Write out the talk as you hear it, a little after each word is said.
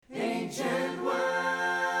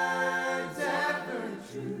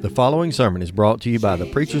The following sermon is brought to you by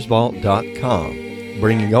thepreachersvault.com,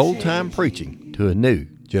 bringing old-time preaching to a new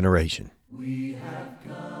generation. We have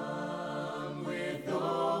come with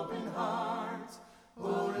open hearts.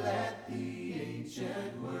 Oh, let the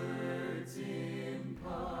ancient words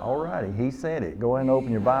impart. All righty, he said it. Go ahead and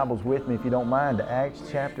open your Bibles with me, if you don't mind, to Acts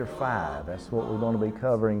chapter 5. That's what we're going to be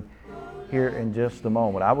covering here in just a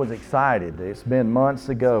moment. I was excited. It's been months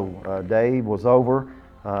ago. Dave was over,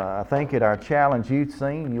 I think, at our Challenge Youth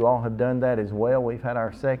Scene. You all have done that as well. We've had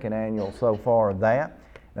our second annual so far of that.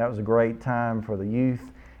 That was a great time for the youth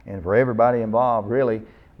and for everybody involved, really.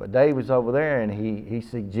 But Dave was over there, and he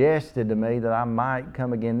suggested to me that I might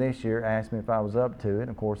come again this year, asked me if I was up to it.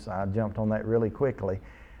 Of course, I jumped on that really quickly.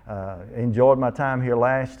 Enjoyed my time here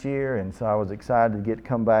last year, and so I was excited to get to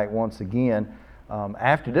come back once again.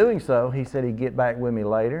 After doing so, he said he'd get back with me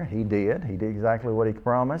later. He did. He did exactly what he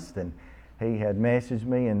promised, and he had messaged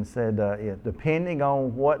me and said, depending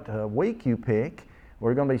on what week you pick,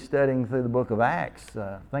 we're going to be studying through the book of Acts,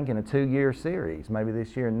 I think in a 2-year series, maybe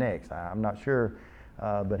this year and next. I'm not sure,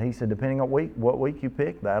 but he said, depending on what week you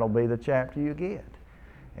pick, that'll be the chapter you get.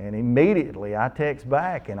 And immediately I text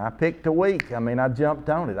back and I picked a week. I jumped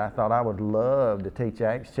on it. I thought I would love to teach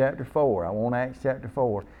Acts chapter 4. I want Acts chapter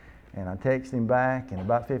 4. And I texted him back, in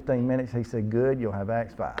about 15 minutes he said, good, you'll have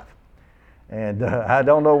Acts 5. And I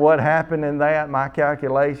don't know what happened in that. My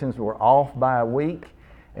calculations were off by a week.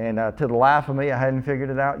 And to the life of me, I hadn't figured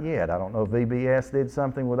it out yet. I don't know if VBS did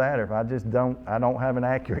something with that, or if I don't have an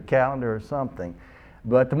accurate calendar or something.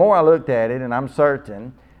 But the more I looked at it, and I'm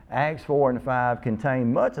certain, Acts 4 and 5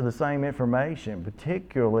 contain much of the same information,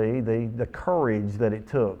 particularly the courage that it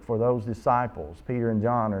took for those disciples, Peter and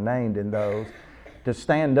John are named in those, to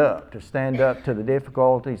stand up to the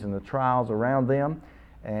difficulties and the trials around them.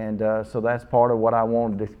 And so that's part of what I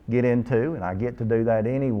wanted to get into, and I get to do that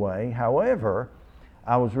anyway. However,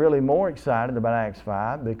 I was really more excited about Acts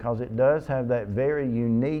 5 because it does have that very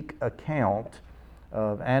unique account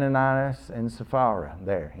of Ananias and Sapphira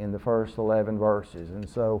there in the first 11 verses. And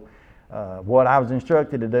so what I was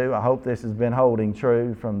instructed to do, I hope this has been holding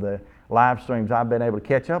true from the live streams I've been able to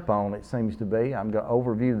catch up on, it seems to be. I'm going to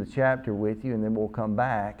overview the chapter with you, and then we'll come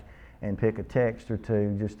back and pick a text or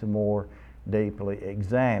two just to more deeply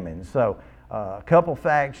examine. So a couple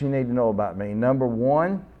facts you need to know about me. Number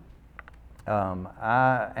one,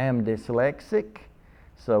 I am dyslexic.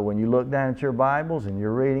 So when you look down at your Bibles and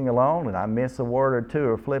you're reading along and I miss a word or two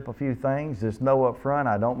or flip a few things, just know up front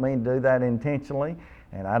I don't mean to do that intentionally,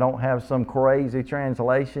 and I don't have some crazy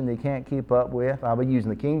translation that you can't keep up with. I'll be using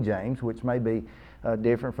the King James, which may be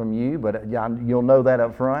different from you, but you'll know that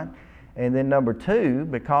up front. And then number two,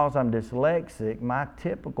 because I'm dyslexic, my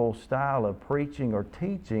typical style of preaching or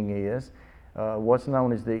teaching is what's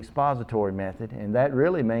known as the expository method. And that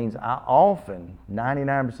really means I often,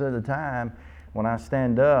 99% of the time, when I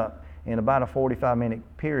stand up, in about a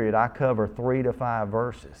 45-minute period, I cover 3 to 5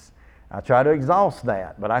 verses. I try to exhaust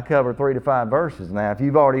that, but I cover 3 to 5 verses. Now, if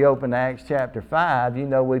you've already opened Acts chapter 5, you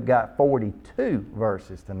know we've got 42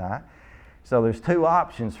 verses tonight. So there's 2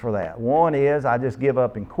 options for that. One is I just give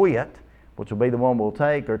up and quit, which will be the one we'll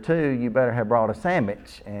take, or 2, you better have brought a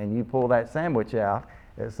sandwich, and you pull that sandwich out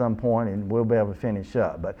at some point and we'll be able to finish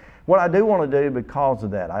up. But what I do want to do because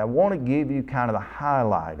of that, I want to give you kind of the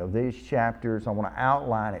highlight of these chapters. I want to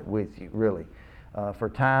outline it with you, really, for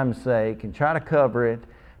time's sake, and try to cover it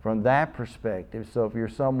from that perspective. So if you're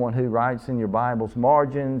someone who writes in your Bible's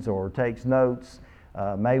margins or takes notes,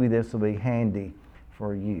 maybe this will be handy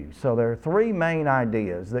for you. So there are 3 main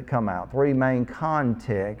ideas that come out, 3 main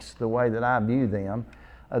contexts, the way that I view them,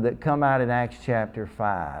 that come out in Acts chapter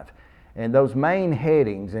 5. And those main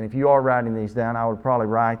headings, and if you are writing these down, I would probably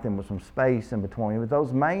write them with some space in between, but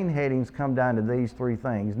those main headings come down to these 3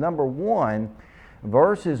 things. Number 1,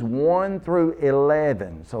 verses 1 through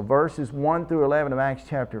 11. So verses 1 through 11 of Acts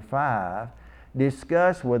chapter 5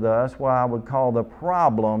 discuss with us what I would call the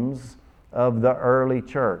problems of the early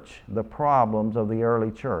church. The problems of the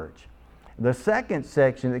early church. The second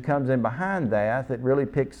section that comes in behind that really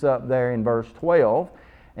picks up there in verse 12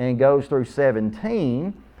 and goes through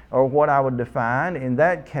 17, or what I would define in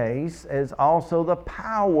that case as also the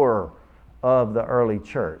power of the early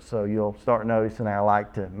church. So you'll start noticing I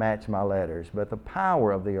like to match my letters, but the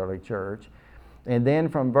power of the early church. And then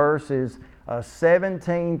from verses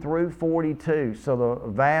 17 through 42, so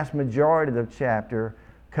the vast majority of the chapter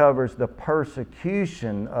covers the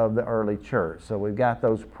persecution of the early church. So we've got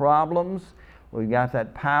those problems, we've got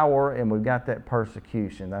that power, and we've got that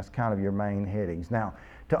persecution. That's kind of your main headings. Now,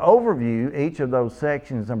 to overview each of those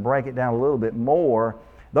sections and break it down a little bit more,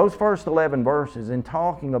 Those first 11 verses, in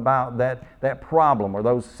talking about that problem or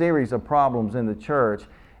those series of problems in the church,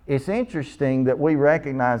 it's interesting that we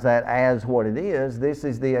recognize that as what it is. This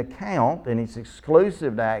is the account, and it's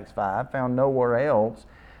exclusive to Acts 5, found nowhere else,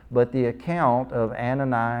 but the account of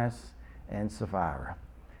Ananias and Sapphira.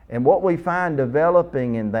 And what we find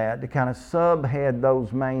developing in that, to kind of subhead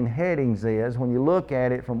those main headings, is, when you look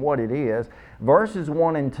at it from what it is, verses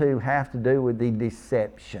 1 and 2 have to do with the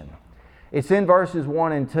deception. It's in verses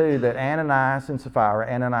 1 and 2 that Ananias and Sapphira,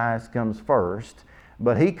 Ananias comes first,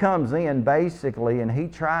 but he comes in basically and he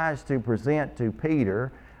tries to present to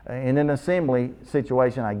Peter, in an assembly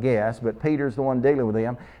situation, I guess, but Peter's the one dealing with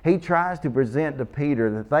them. He tries to present to Peter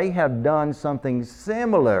that they have done something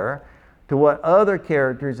similar to what other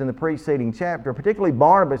characters in the preceding chapter, particularly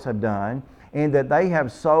Barnabas, have done, in that they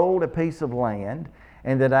have sold a piece of land,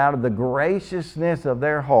 and that out of the graciousness of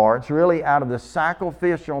their hearts, really out of the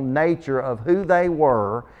sacrificial nature of who they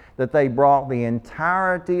were, that they brought the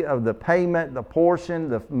entirety of the payment, the portion,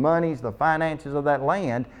 the monies, the finances of that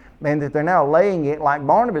land, and that they're now laying it, like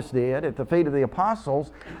Barnabas did, at the feet of the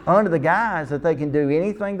apostles, under the guise that they can do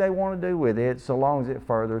anything they want to do with it, so long as it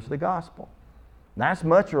furthers the gospel. That's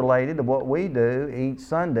much related to what we do each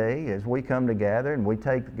Sunday as we come together and we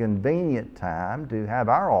take the convenient time to have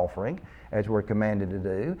our offering, as we're commanded to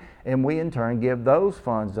do, and we in turn give those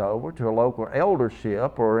funds over to a local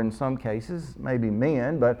eldership, or in some cases maybe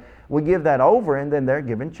men, but we give that over and then they're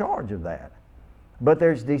given charge of that. But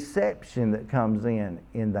there's deception that comes in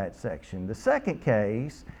that section. The second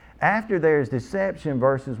case, after there's deception,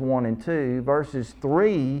 verses 1 and 2, verses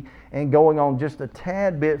 3, and going on just a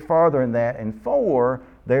tad bit farther in that, and 4,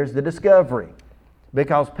 there's the discovery.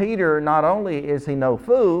 Because Peter, not only is he no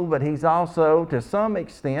fool, but he's also, to some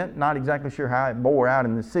extent, not exactly sure how it bore out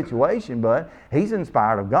in this situation, but he's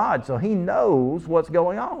inspired of God, so he knows what's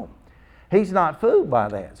going on. He's not fooled by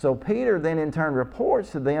that. So Peter then in turn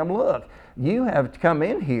reports to them, look, you have come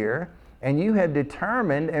in here and you have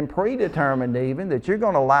determined and predetermined even that you're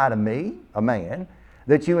going to lie to me, a man,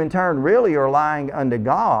 that you in turn really are lying unto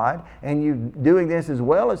God, and you doing this as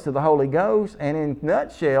well as to the Holy Ghost, and in a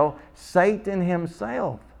nutshell, Satan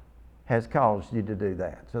himself has caused you to do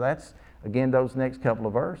that. So that's, again, those next couple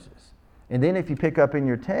of verses. And then if you pick up in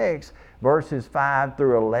your text, verses 5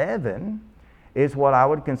 through 11 is what I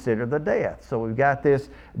would consider the death. So we've got this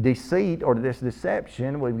deceit or this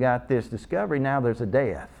deception, we've got this discovery, now there's a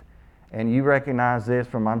death. And you recognize this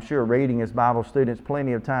from, I'm sure, reading as Bible students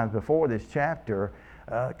plenty of times before this chapter.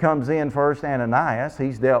 Comes in first Ananias,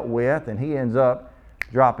 he's dealt with, and he ends up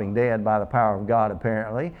dropping dead by the power of God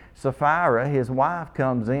apparently. Sapphira, his wife,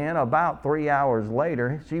 comes in about 3 hours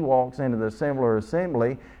later. She walks into the similar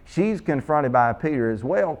assembly. She's confronted by Peter as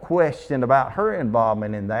well, questioned about her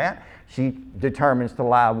involvement in that. She determines to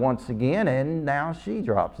lie once again, and now she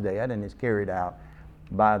drops dead and is carried out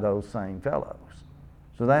by those same fellows.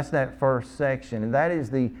 So that's that first section, and that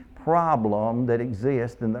is the problem that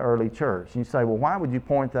exists in the early church. And you say, well, why would you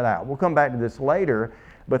point that out? We'll come back to this later,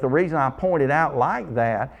 but the reason I point it out like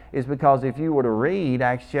that is because if you were to read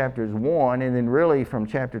Acts chapters 1 and then really from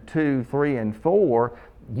chapter 2, 3, and 4,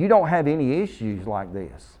 you don't have any issues like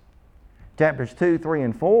this. Chapters 2, 3,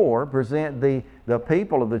 and 4 present the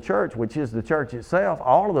people of the church, which is the church itself,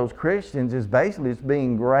 all of those Christians, as basically as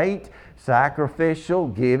being great, sacrificial,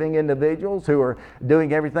 giving individuals who are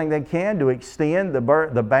doing everything they can to extend the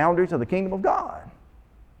boundaries of the kingdom of God.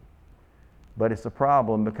 But it's a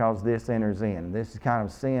problem because this enters in. This is kind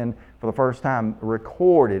of sin for the first time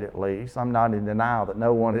recorded, at least. I'm not in denial that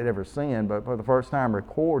no one had ever sinned, but for the first time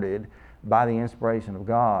recorded by the inspiration of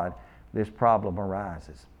God, this problem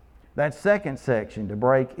arises. That second section, to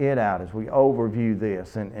break it out as we overview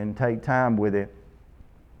this and take time with it,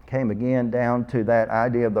 came again down to that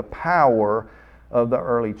idea of the power of the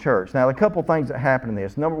early church. Now, a couple things that happen in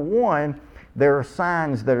this. Number one, there are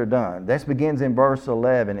signs that are done. This begins in verse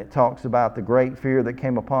 11. It talks about the great fear that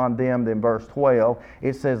came upon them. Then verse 12,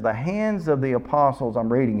 it says, the hands of the apostles,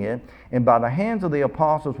 I'm reading it, and by the hands of the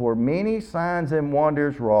apostles were many signs and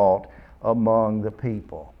wonders wrought among the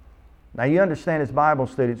people. Now you understand as Bible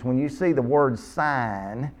students, when you see the word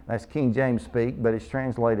sign, that's King James speak, but it's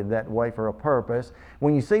translated that way for a purpose.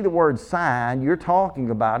 When you see the word sign, you're talking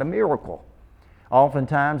about a miracle.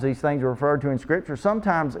 Oftentimes these things are referred to in Scripture,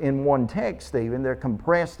 sometimes in one text even. They're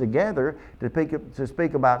compressed together to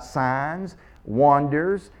speak about signs,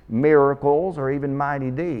 wonders, miracles, or even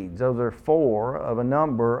mighty deeds. Those are 4 of a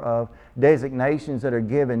number of designations that are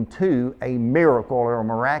given to a miracle or a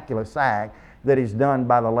miraculous act that is done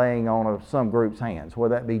by the laying on of some group's hands,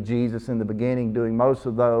 whether that be Jesus in the beginning doing most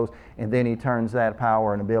of those, and then he turns that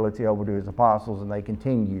power and ability over to his apostles, and they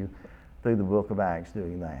continue through the book of Acts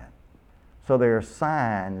doing that. So there are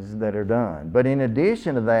signs that are done. But in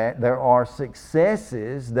addition to that, there are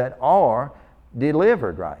successes that are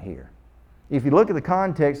delivered right here. If you look at the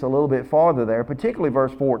context a little bit farther there, particularly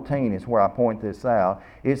verse 14 is where I point this out.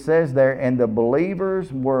 It says there, and the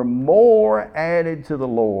believers were more added to the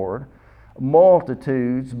Lord,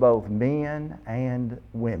 multitudes, both men and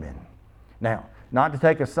women. Now, not to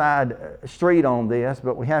take a side street on this,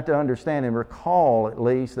 but we have to understand and recall at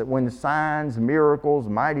least that when the signs, miracles,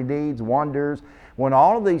 mighty deeds, wonders, when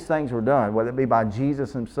all of these things were done, whether it be by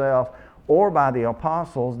Jesus himself or by the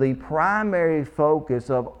apostles, the primary focus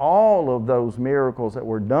of all of those miracles that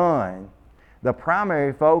were done, the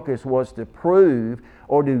primary focus was to prove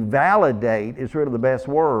or to validate, is really the best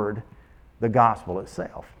word, the gospel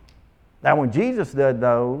itself. Now, when Jesus did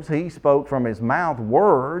those, he spoke from his mouth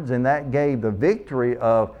words, and that gave the victory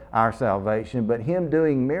of our salvation. But him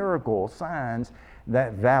doing miracles, signs,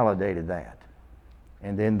 that validated that.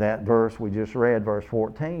 And then that verse we just read, verse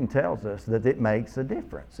 14, tells us that it makes a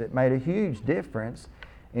difference. It made a huge difference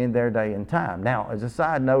in their day and time. Now, as a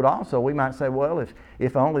side note also, we might say, well,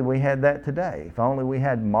 if only we had that today. If only we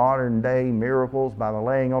had modern day miracles by the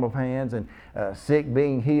laying on of hands, and sick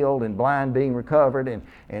being healed, and blind being recovered,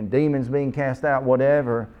 and demons being cast out,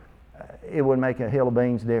 whatever, it would make a hill of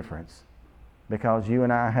beans difference. Because you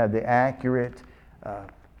and I have the accurate,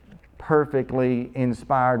 perfectly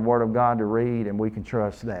inspired Word of God to read, and we can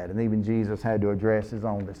trust that. And even Jesus had to address his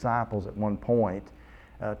own disciples at one point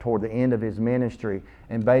toward the end of his ministry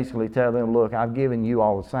and basically tell them, look, I've given you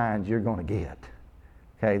all the signs you're going to get.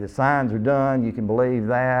 Okay, the signs are done. You can believe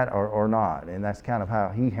that or not. And that's kind of how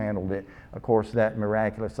he handled it. Of course, that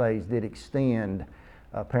miraculous age did extend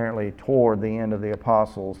apparently toward the end of the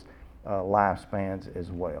apostles' lifespans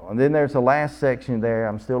as well. And then there's the last section there.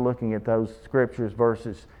 I'm still looking at those scriptures,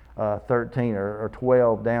 verses 13 or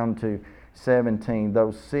 12 down to 17.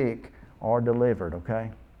 Those sick are delivered,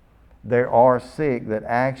 okay? There are sick that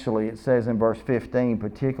actually, it says in verse 15,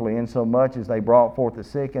 particularly, insomuch as they brought forth the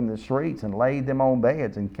sick in the streets and laid them on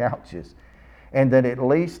beds and couches, and that at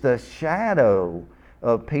least the shadow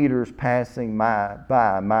of Peter's passing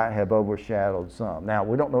by might have overshadowed some. Now,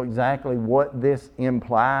 we don't know exactly what this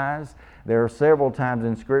implies. There are several times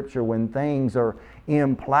in Scripture when things are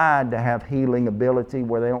implied to have healing ability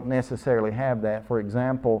where they don't necessarily have that. For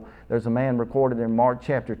example, there's a man recorded in Mark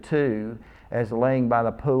chapter 2 as laying by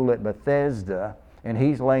the pool at Bethesda, and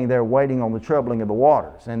he's laying there waiting on the troubling of the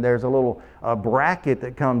waters. And there's a little bracket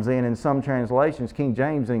that comes in some translations. King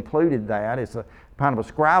James included that. It's a kind of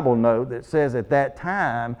a scribal note that says at that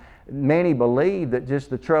time, many believed that just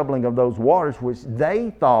the troubling of those waters, which they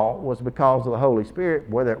thought was because of the Holy Spirit,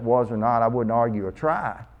 whether it was or not, I wouldn't argue or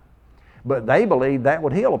try. But they believed that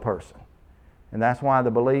would heal a person. And that's why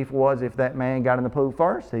the belief was if that man got in the pool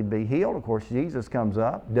first, he'd be healed. Of course, Jesus comes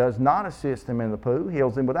up, does not assist him in the pool,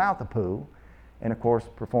 heals him without the pool, and of course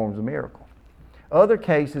performs a miracle. Other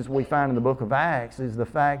cases we find in the book of Acts is the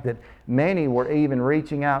fact that many were even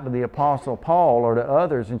reaching out to the Apostle Paul or to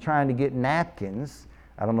others and trying to get napkins,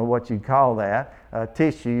 I don't know what you'd call that,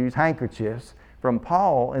 tissues, handkerchiefs, from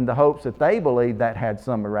Paul in the hopes that they believed that had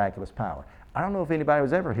some miraculous power. I don't know if anybody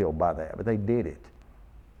was ever healed by that, but they did it.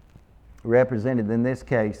 Represented in this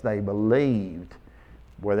case, they believed.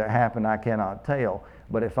 Whether it happened, I cannot tell.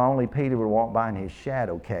 But if only Peter would walk by and his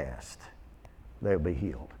shadow cast, they would be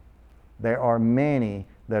healed. There are many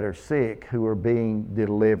that are sick who are being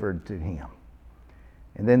delivered to him.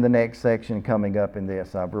 And then the next section coming up in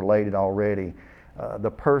this, I've related already,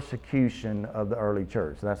 the persecution of the early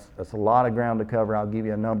church. That's a lot of ground to cover. I'll give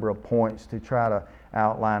you a number of points to try to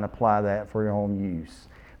outline, apply that for your own use.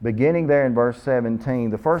 Beginning there in verse 17,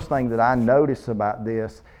 the first thing that I notice about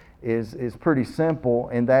this is pretty simple,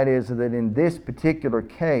 and that is that in this particular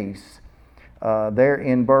case, there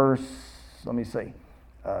in verse,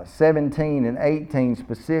 17 and 18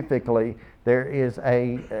 specifically, there is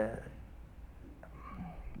the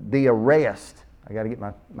arrest. I got to get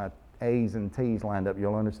my A's and T's lined up.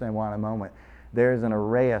 You'll understand why in a moment. There is an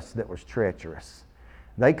arrest that was treacherous.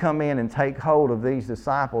 They come in and take hold of these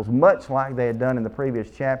disciples, much like they had done in the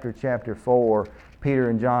previous chapter, chapter 4. Peter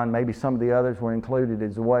and John, maybe some of the others were included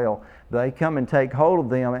as well. They come and take hold of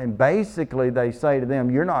them, and basically they say to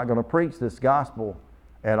them, you're not going to preach this gospel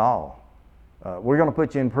at all. We're going to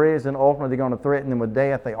put you in prison. Ultimately, they're going to threaten them with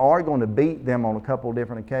death. They are going to beat them on a couple of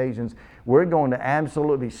different occasions. We're going to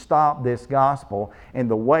absolutely stop this gospel. And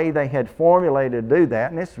the way they had formulated to do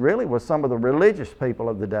that, and this really was some of the religious people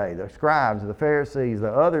of the day, the scribes, the Pharisees,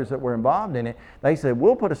 the others that were involved in it, they said,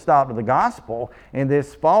 we'll put a stop to the gospel and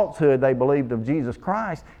this falsehood they believed of Jesus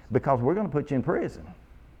Christ because we're going to put you in prison.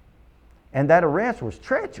 And that arrest was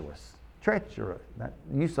treacherous. treacherous.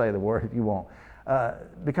 You say the word if you want.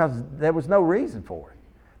 Because there was no reason for it.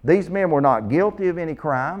 These men were not guilty of any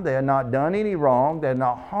crime. They had not done any wrong. They had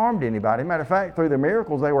not harmed anybody. Matter of fact, through their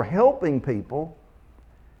miracles, they were helping people,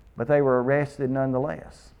 but they were arrested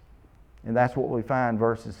nonetheless. And that's what we find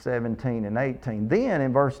verses 17 and 18. Then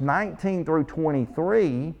in verse 19 through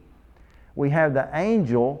 23, we have the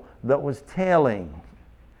angel that was telling.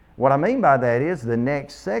 What I mean by that is the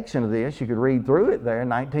next section of this, you could read through it there,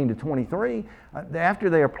 19 to 23. After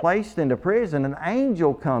they are placed into prison, an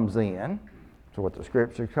angel comes in. That's what the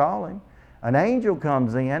scriptures call him. An angel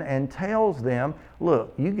comes in and tells them,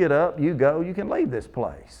 look, you get up, you go, you can leave this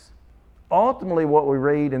place. Ultimately, what we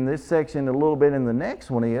read in this section a little bit in the next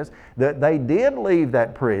one is that they did leave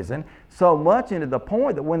that prison, so much into the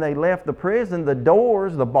point that when they left the prison, the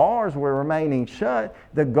doors, the bars were remaining shut.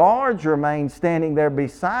 The guards remained standing there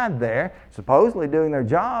beside there, supposedly doing their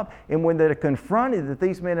job. And when they're confronted that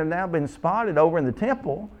these men have now been spotted over in the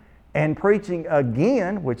temple and preaching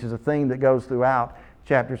again, which is a theme that goes throughout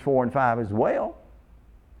chapters 4 and 5 as well,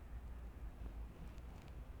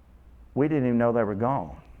 we didn't even know they were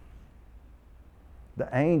gone. The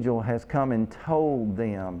angel has come and told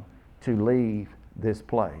them to leave this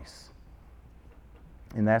place.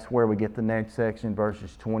 And that's where we get the next section,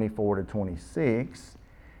 verses 24 to 26.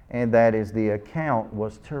 And that is, the account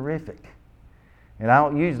was terrific. And I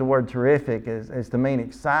don't use the word terrific as to mean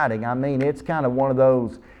exciting. I mean, it's kind of one of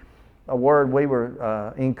those, a word we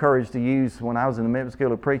were encouraged to use when I was in the Memphis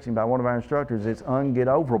School of Preaching by one of our instructors. It's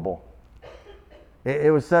unget-overable.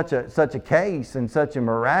 It was such a case, and such a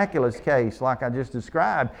miraculous case, like I just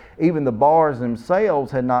described. Even the bars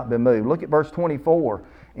themselves had not been moved. Look at verse 24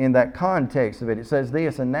 in that context of it. It says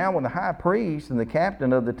this, and now when the high priest and the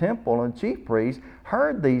captain of the temple and chief priest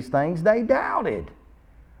heard these things, they doubted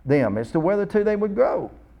them as to whether to they would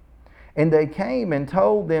go. And they came and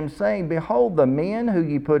told them, saying, behold, the men who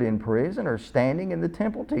you put in prison are standing in the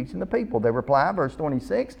temple teaching the people. They replied, verse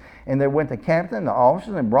 26, and there went the captain and the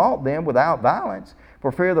officers and brought them without violence,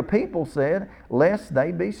 for fear the people said, lest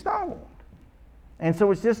they be stoned. And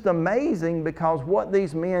so it's just amazing, because what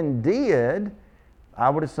these men did, I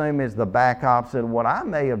would assume is the back opposite of what I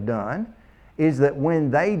may have done, is that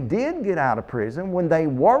when they did get out of prison, when they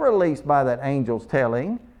were released by that angel's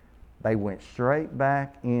telling, they went straight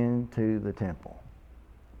back into the temple.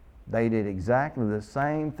 They did exactly the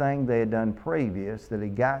same thing they had done previous that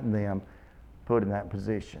had gotten them put in that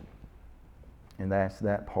position. And that's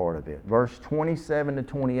that part of it. Verse 27 to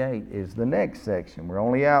 28 is the next section. We're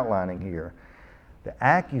only outlining here. The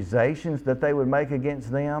accusations that they would make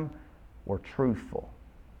against them were truthful.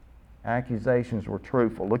 Accusations were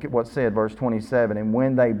truthful. Look at what's said, verse 27. And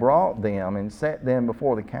when they brought them and set them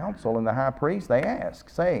before the council and the high priest, they asked,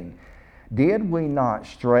 saying, did we not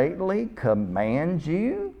straitly command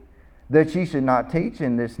you that ye should not teach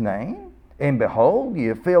in this name? And behold, ye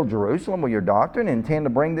have filled Jerusalem with your doctrine and intend to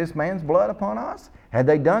bring this man's blood upon us? Had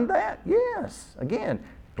they done that? Yes. Again,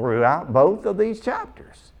 throughout both of these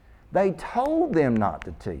chapters. They told them not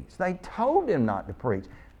to teach. They told them not to preach.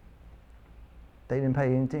 They didn't pay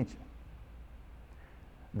any attention.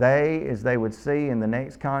 They, as they would see in the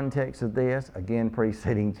next context of this, again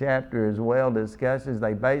preceding chapter as well discusses,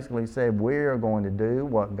 they basically said, we are going to do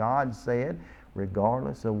what God said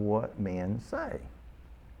regardless of what men say.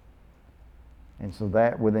 And so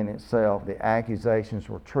that within itself, the accusations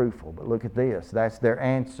were truthful. But look at this. That's their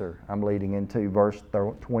answer. I'm leading into verse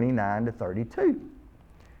 29 to 32.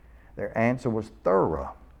 Their answer was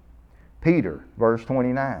thorough. Peter, verse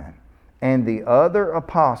 29. And the other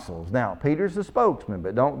apostles. Now, Peter's the spokesman,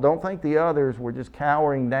 but don't think the others were just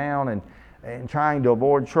cowering down and trying to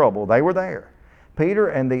avoid trouble. They were there. Peter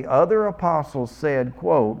and the other apostles said,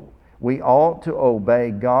 quote, we ought to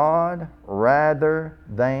obey God rather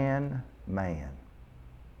than man.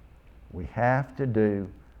 We have to do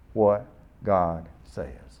what God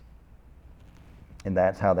says. And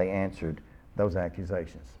that's how they answered those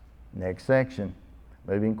accusations. Next section,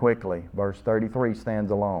 moving quickly, verse 33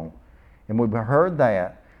 stands alone. And when we heard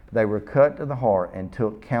that, they were cut to the heart and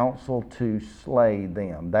took counsel to slay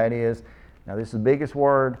them. That is, now this is the biggest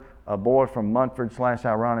word a boy from Munford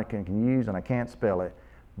 /Ironican can use, and I can't spell it,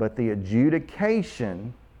 but the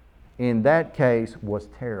adjudication in that case was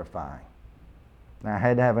terrifying. Now I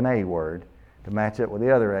had to have an A word to match up with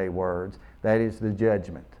the other A words. That is the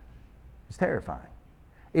judgment. It's terrifying.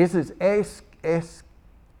 It's as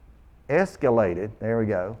escalated, there we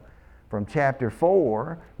go, from chapter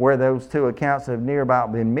 4, where those two accounts have near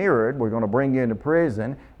about been mirrored. We're going to bring you into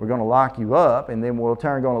prison, we're going to lock you up, and then we're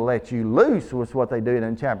going to let you loose, was what they did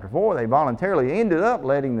in chapter 4. They voluntarily ended up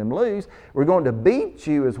letting them loose. We're going to beat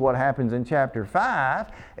you, is what happens in chapter 5,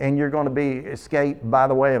 and you're going to be escaped by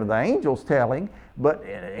the way of the angels telling. But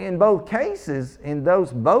in both cases,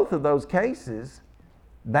 both of those cases,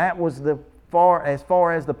 that was as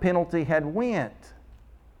far as the penalty had went.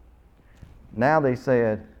 Now they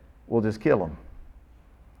said, we'll just kill them.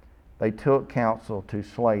 They took counsel to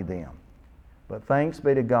slay them. But thanks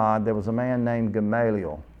be to God, there was a man named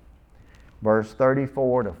Gamaliel. Verse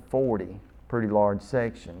 34 to 40, pretty large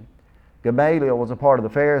section. Gamaliel was a part of the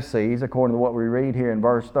Pharisees, according to what we read here in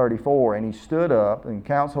verse 34. And he stood up in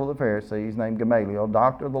council of the Pharisees, named Gamaliel,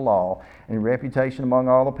 doctor of the law, and in reputation among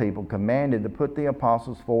all the people, commanded to put the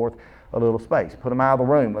apostles forth a little space. Put them out of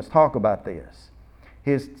the room. Let's talk about this.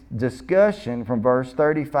 His discussion from verse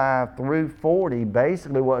 35 through 40,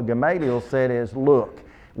 basically what Gamaliel said is, look,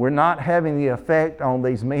 we're not having the effect on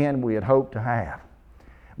these men we had hoped to have.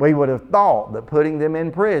 We would have thought that putting them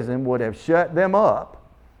in prison would have shut them up,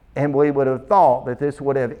 and we would have thought that this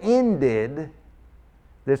would have ended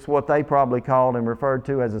this, what they probably called and referred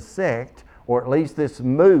to as a sect, or at least this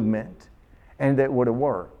movement, and that would have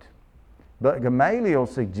worked. But Gamaliel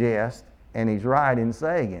suggests, and he's right in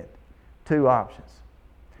saying it, two options.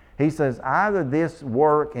 He says either this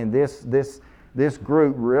work and this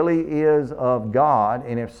group really is of God,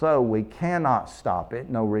 and if so, we cannot stop it,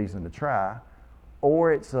 no reason to try,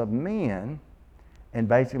 or it's of men, and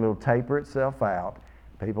basically it'll taper itself out.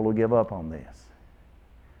 People will give up on this.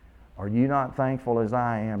 Are you not thankful as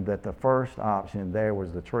I am that the first option there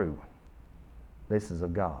was the true one? This is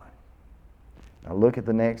of God. Now look at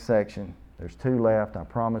the next section. There's two left. I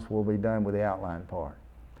promise we'll be done with the outline part.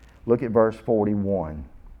 Look at verse 41.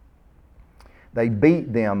 They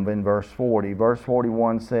beat them in verse 40. Verse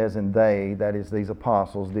 41 says, and they, that is these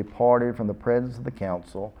apostles, departed from the presence of the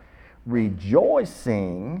council,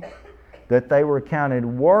 rejoicing that they were counted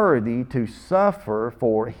worthy to suffer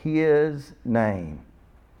for His name.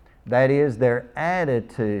 That is, their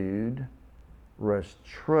attitude was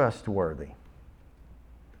trustworthy.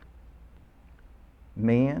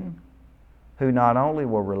 Men who not only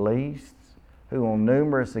were released, who on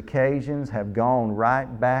numerous occasions have gone right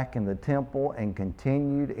back in the temple and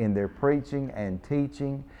continued in their preaching and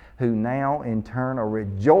teaching, who now in turn are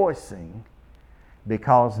rejoicing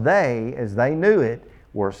because they, as they knew it,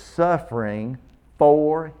 were suffering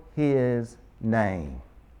for His name.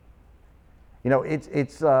 You know, it's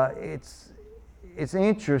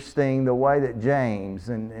interesting the way that James,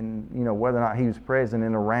 and you know, whether or not he was present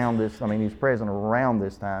in around this, he was present around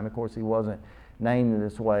this time. Of course, he wasn't named in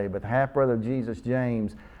this way, but the half-brother of Jesus,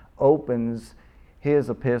 James, opens his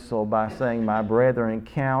epistle by saying, my brethren,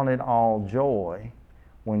 count it all joy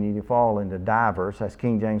when you fall into divers, as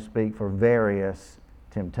King James speak, for various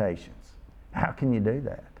temptations. How can you do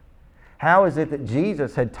that? How is it that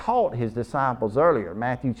Jesus had taught His disciples earlier?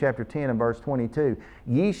 Matthew chapter 10 and verse 22,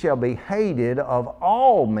 ye shall be hated of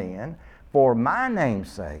all men for my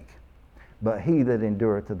name's sake, but he that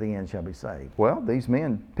endureth to the end shall be saved. Well, these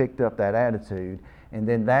men picked up that attitude, and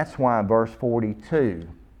then that's why verse 42,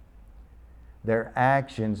 their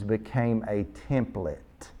actions became a template.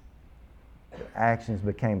 Their actions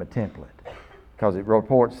became a template. Because it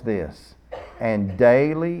reports this, and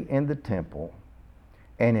daily in the temple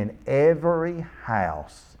and in every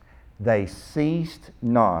house they ceased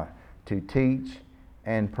not to teach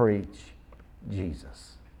and preach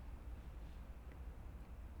Jesus.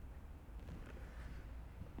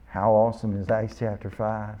 How awesome is Acts chapter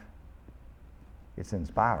 5? It's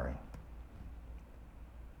inspiring.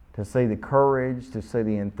 To see the courage, to see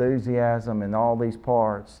the enthusiasm in all these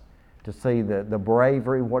parts, to see the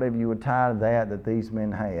bravery, whatever you would tie to that these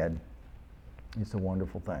men had. It's a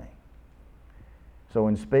wonderful thing. So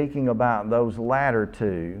in speaking about those latter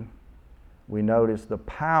two, we notice the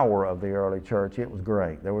power of the early church. It was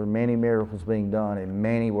great. There were many miracles being done, and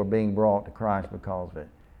many were being brought to Christ because of it.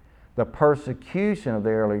 The persecution of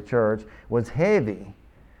the early church was heavy,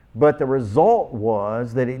 but the result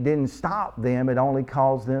was that it didn't stop them, it only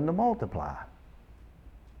caused them to multiply.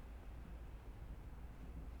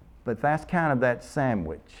 But that's kind of that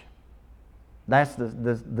sandwich. That's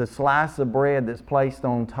the slice of bread that's placed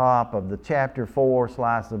on top of the chapter 4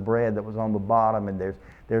 slice of bread that was on the bottom, and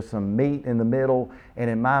there's some meat in the middle, and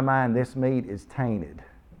in my mind this meat is tainted.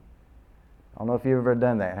 I don't know if you've ever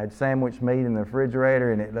done that. I had sandwich meat in the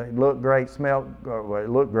refrigerator, and it looked great, it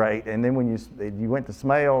looked great, and then when you went to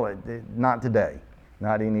smell, not today,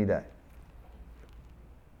 not any day.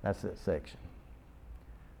 That's that section.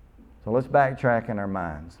 So let's backtrack in our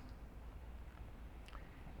minds.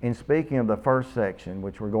 in speaking of the first section,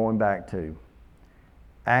 which we're going back to,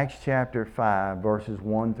 Acts chapter 5, verses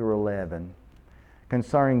 1 through 11,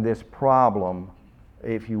 concerning this problem,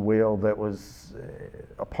 if you will, that was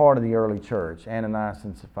a part of the early church, Ananias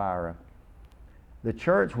and Sapphira. The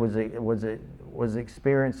church was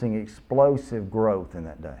experiencing explosive growth in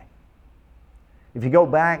that day. If you go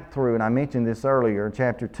back through, and I mentioned this earlier,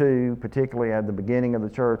 chapter 2, particularly at the beginning of the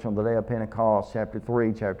church on the day of Pentecost, chapter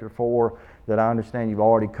 3, chapter 4, that I understand you've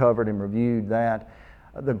already covered and reviewed that,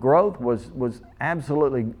 the growth was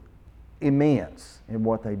absolutely immense in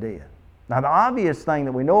what they did. Now, the obvious thing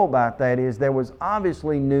that we know about that is there was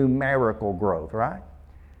obviously numerical growth, right?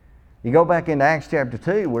 You go back into Acts chapter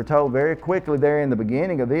 2, we're told very quickly there in the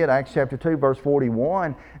beginning of it, Acts chapter 2, verse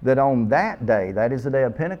 41, that on that day, that is the day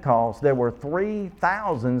of Pentecost, there were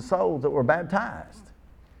 3,000 souls that were baptized.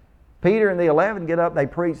 Peter and the 11 get up, they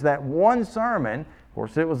preach that one sermon. Of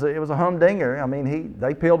course, it was a humdinger. I mean,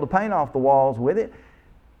 they peeled the paint off the walls with it.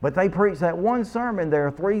 But they preached that one sermon, there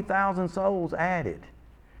are 3,000 souls added.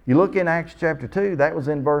 You look in Acts chapter 2, that was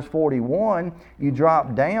in verse 41. You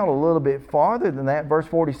drop down a little bit farther than that. Verse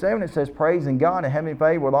 47, it says, praising God and having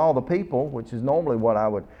favor with all the people, which is normally what I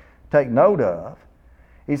would take note of.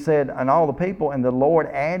 He said, and all the people, and the Lord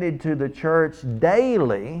added to the church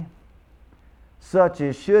daily such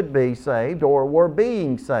as should be saved or were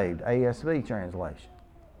being saved, ASV translation.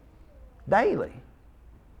 Daily.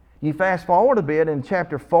 You fast forward a bit in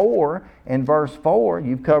chapter 4 and verse 4,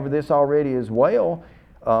 you've covered this already as well.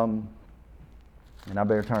 And I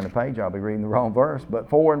better turn the page, I'll be reading the wrong verse. But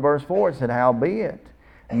 4 and verse 4, it said, howbeit,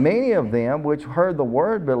 many of them which heard the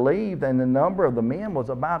word believed, and the number of the men was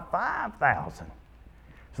about 5,000.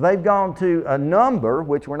 So they've gone to a number,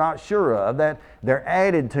 which we're not sure of, that they're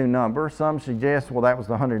added to number. Some suggest, well, that was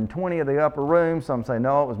the 120 of the upper room. Some say,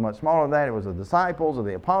 no, it was much smaller than that. It was the disciples or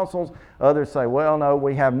the apostles. Others say, well, no,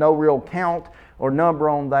 we have no real count or number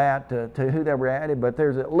on that to who they were added, but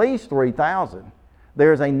there's at least 3,000.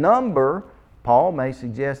 There's a number, Paul may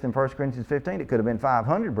suggest in 1 Corinthians 15, it could have been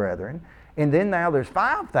 500 brethren. And then now there's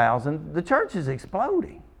 5,000. The church is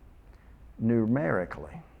exploding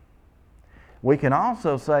numerically. We can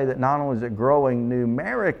also say that not only is it growing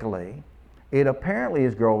numerically, it apparently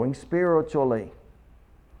is growing spiritually.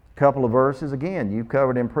 A couple of verses, again, you've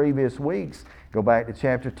covered in previous weeks. Go back to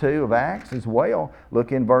chapter 2 of Acts as well.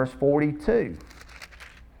 Look in verse 42.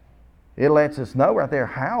 It lets us know right there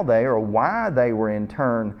how they or why they were in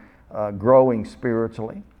turn growing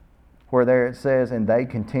spiritually. Where there it says, and they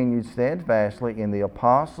continued steadfastly in the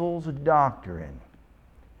apostles' doctrine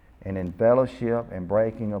and in fellowship and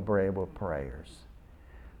breaking of bread with prayers.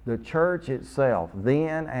 The church itself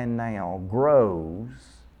then and now grows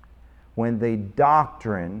when the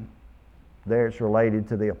doctrine, there it's related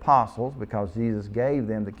to the apostles because Jesus gave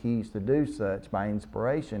them the keys to do such by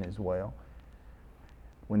inspiration as well,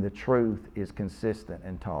 when the truth is consistent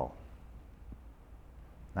and taught.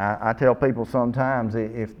 I tell people sometimes,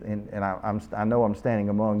 I know I'm standing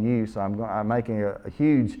among you, so I'm making a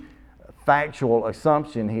huge factual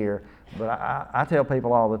assumption here, but I tell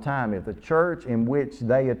people all the time, if the church in which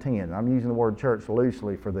they attend, I'm using the word church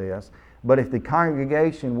loosely for this, but if the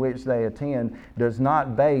congregation which they attend does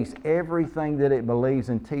not base everything that it believes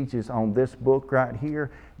and teaches on this book right here,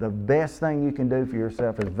 the best thing you can do for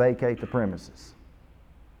yourself is vacate the premises.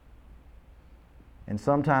 And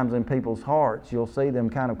sometimes in people's hearts, you'll see them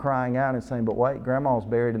kind of crying out and saying, but wait, Grandma's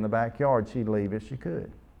buried in the backyard. She'd leave if she could.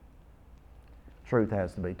 Truth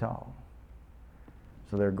has to be taught.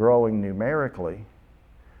 So they're growing numerically.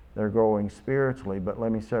 They're growing spiritually. But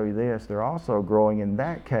let me show you this. They're also growing, in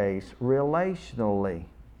that case, relationally.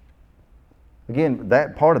 Again,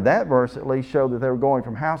 that part of that verse at least showed that they were going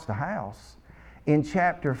from house to house. In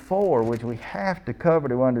chapter 4, which we have to cover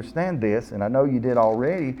to understand this, and I know you did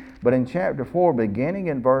already, but in chapter 4, beginning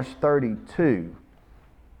in verse 32,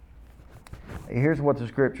 here's what the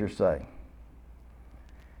scriptures say.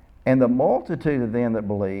 And the multitude of them that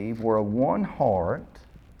believed were of one heart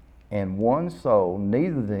and one soul,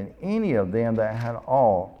 neither than any of them that had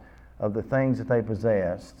aught of the things that they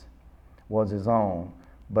possessed was his own,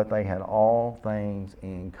 but they had all things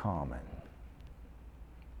in common.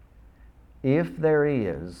 If there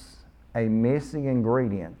is a missing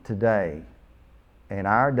ingredient today, in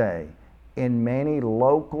our day, in many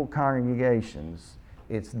local congregations,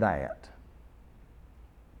 it's that.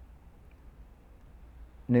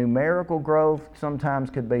 Numerical growth sometimes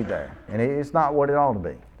could be there, and it's not what it ought to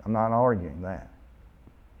be. I'm not arguing that.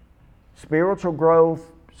 Spiritual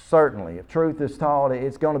growth, certainly, if truth is taught,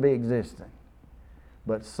 it's going to be existing.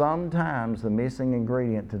 But sometimes the missing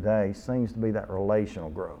ingredient today seems to be that relational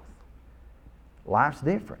growth. Life's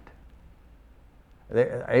different.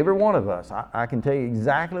 Every one of us, I can tell you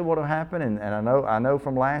exactly what will happen, and I know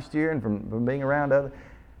from last year and from being around others,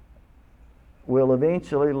 we'll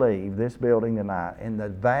eventually leave this building tonight, and the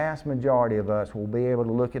vast majority of us will be able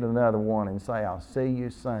to look at another one and say, I'll see you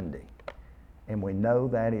Sunday. And we know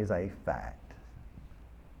that is a fact,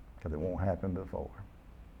 because it won't happen before.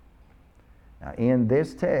 Now, in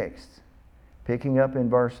this text, picking up in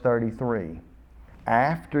verse 33,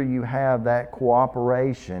 after you have that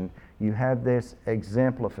cooperation, you have this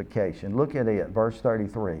exemplification. Look at it, verse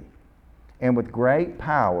 33. And with great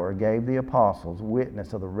power gave the apostles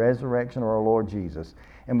witness of the resurrection of our Lord Jesus,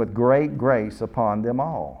 and with great grace upon them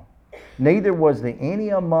all. Neither was there any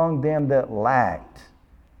among them that lacked.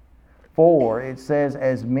 For it says,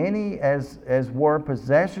 as many as were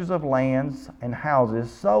possessors of lands and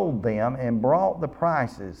houses sold them and brought the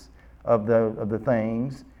prices of the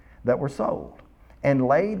things that were sold, and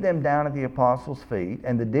laid them down at the apostles' feet,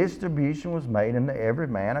 and the distribution was made unto every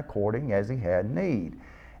man according as he had need.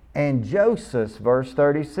 And Joseph, verse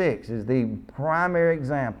 36, is the primary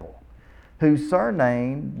example, whose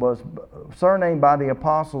surname was surnamed by the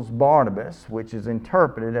apostles Barnabas, which is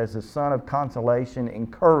interpreted as the son of consolation,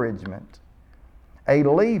 encouragement, a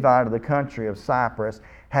Levite of the country of Cyprus,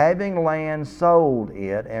 having land sold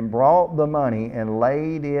it, and brought the money and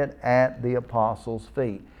laid it at the apostles'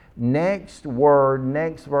 feet. Next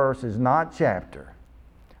verse is not chapter,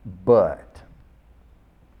 but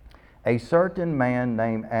a certain man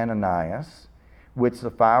named Ananias, with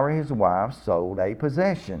Sapphira his wife, sold a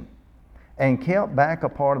possession, and kept back a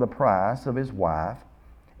part of the price of his wife,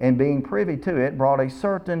 and being privy to it, brought a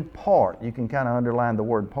certain part, you can kind of underline the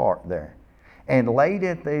word part there, and laid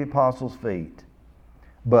it at the apostles' feet.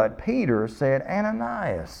 But Peter said,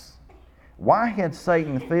 Ananias, why had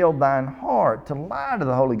Satan filled thine heart to lie to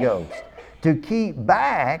the Holy Ghost, to keep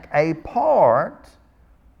back a part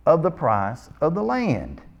of the price of the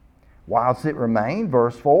land? Whilst it remained,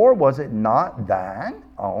 verse 4, was it not thine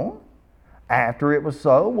own? After it was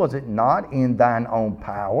so, was it not in thine own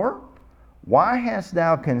power? Why hast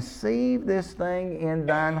thou conceived this thing in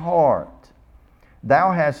thine heart?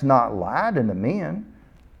 Thou hast not lied unto men,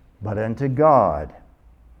 but unto God.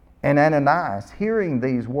 And Ananias, hearing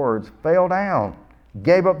these words, fell down,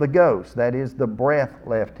 gave up the ghost, that is, the breath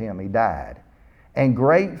left him, he died. And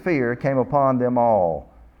great fear came upon them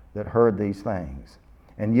all that heard these things.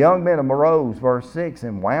 And young men arose, verse 6,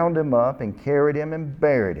 and wound him up, and carried him, and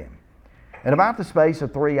buried him. And about the space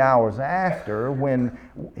of 3 hours after, when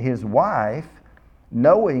his wife,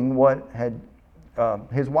 not knowing what had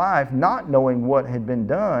been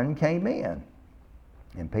done, came in.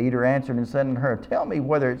 And Peter answered and said unto her, tell me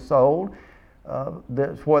whether it's sold,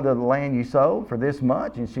 whether the land you sold for this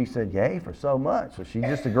much. And she said, yea, for so much. So she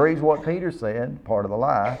just agrees what Peter said, part of the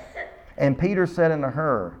lie. And Peter said unto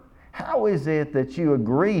her, how is it that you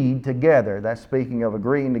agreed together, that's speaking of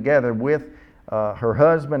agreeing together with her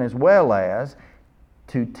husband as well as,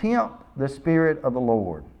 to tempt the Spirit of the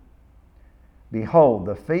Lord? Behold,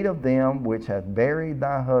 the feet of them which have buried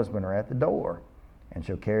thy husband are at the door, and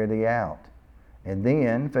shall carry thee out. And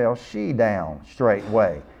then fell she down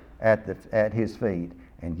straightway at his feet,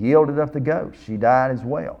 and yielded up the ghost. She died as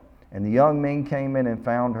well. And the young men came in and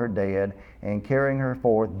found her dead, and carrying her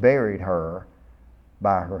forth, buried her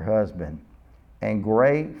by her husband. And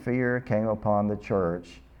great fear came upon the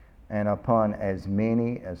church, and upon as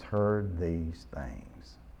many as heard these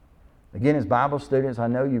things. Again, as Bible students, I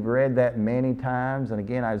know you've read that many times, and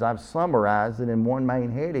again, as I've summarized it in one main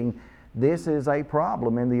heading, this is a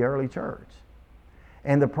problem in the early church.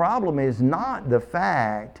 And the problem is not the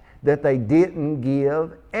fact that they didn't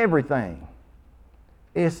give everything.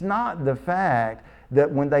 It's not the fact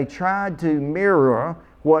that when they tried to mirror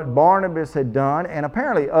what Barnabas had done, and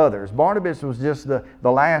apparently others. Barnabas was just the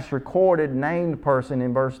last recorded named person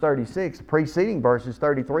in verse 36. The preceding verses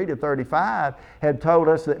 33 to 35 had told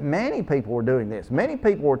us that many people were doing this. Many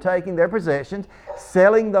people were taking their possessions,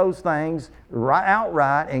 selling those things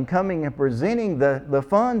outright, and coming and presenting the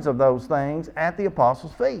funds of those things at the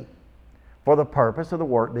apostles' feet for the purpose of the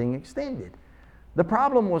work being extended. The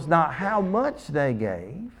problem was not how much they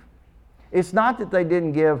gave. It's not that they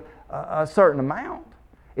didn't give a certain amount.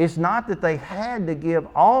 It's not that they had to give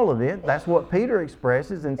all of it. That's what Peter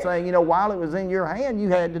expresses in saying, while it was in your hand, you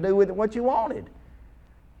had to do with it what you wanted.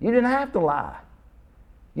 You didn't have to lie.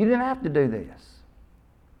 You didn't have to do this.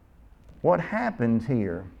 What happened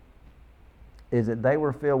here is that they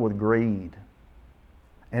were filled with greed.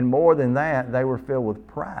 And more than that, they were filled with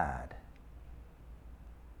pride.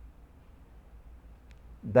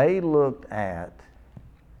 They looked at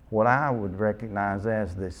what I would recognize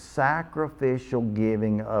as the sacrificial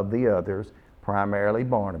giving of the others, primarily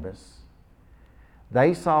Barnabas.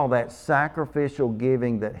 They saw that sacrificial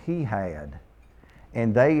giving that he had,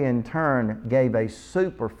 and they in turn gave a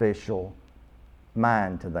superficial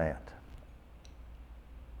mind to that.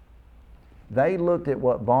 They looked at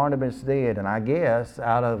what Barnabas did, and I guess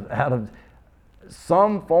out of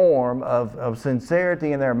some form of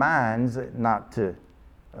sincerity in their minds, not to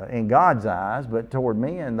in God's eyes, but toward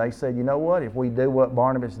men, they said, you know what, if we do what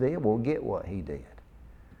Barnabas did, we'll get what he did.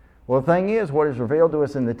 Well, the thing is, what is revealed to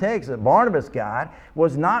us in the text that Barnabas got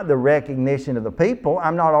was not the recognition of the people.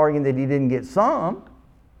 I'm not arguing that he didn't get some.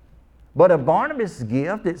 But of Barnabas'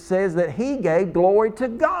 gift, it says that he gave glory to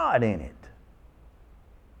God in it.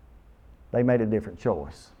 They made a different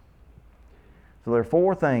choice. So there are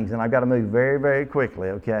four things, and I've got to move very, very quickly,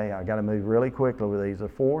 okay? I've got to move really quickly with these. There are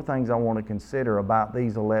four things I want to consider about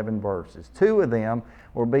these 11 verses. Two of them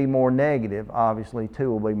will be more negative, obviously. Two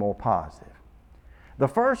will be more positive. The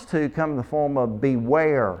first two come in the form of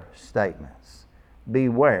beware statements.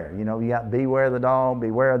 Beware. You know, you got beware the dog,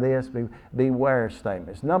 beware this, beware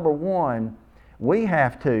statements. Number one, we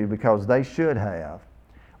have to, because they should have,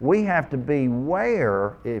 we have to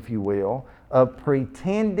beware, if you will, of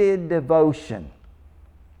pretended devotion.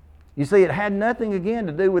 You see, it had nothing, again,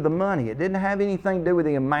 to do with the money. It didn't have anything to do with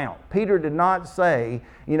the amount. Peter did not say,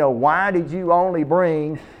 you know, why did you only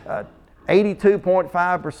bring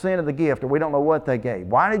 82.5% of the gift, or we don't know what they gave.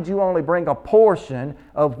 Why did you only bring a portion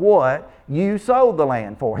of what you sold the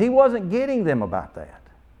land for? He wasn't getting them about that.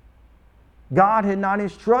 God had not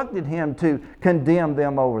instructed him to condemn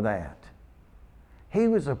them over that. He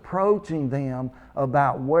was approaching them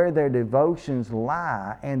about where their devotions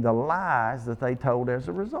lie and the lies that they told as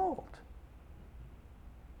a result.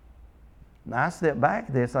 Now, I step back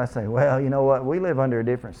at this, I say, well, you know what, we live under a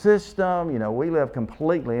different system. You know, we live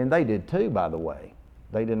completely, and they did too, by the way.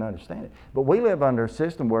 They didn't understand it. But we live under a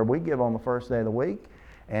system where we give on the first day of the week,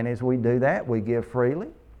 and as we do that, we give freely.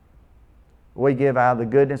 We give out of the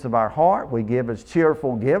goodness of our heart. We give as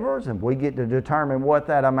cheerful givers, and we get to determine what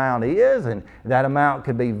that amount is, and that amount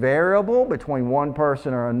could be variable between one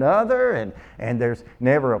person or another, and there's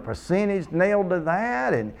never a percentage nailed to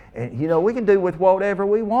that, and you know, we can do with whatever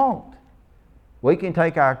we want. We can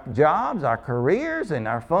take our jobs, our careers, and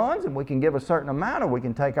our funds, and we can give a certain amount, or we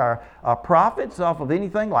can take our profits off of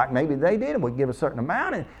anything like maybe they did, and we give a certain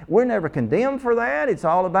amount, and we're never condemned for that. It's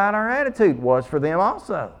all about our attitude. It was for them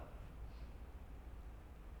also.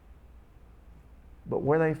 But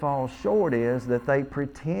where they fall short is that they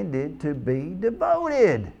pretended to be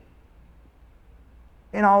devoted.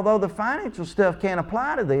 And although the financial stuff can't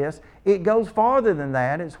apply to this, it goes farther than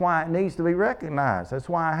that. It's why it needs to be recognized. That's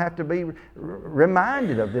why I have to be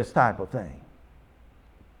reminded of this type of thing.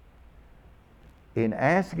 In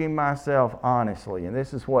asking myself honestly, and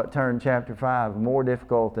this is what turned chapter 5 more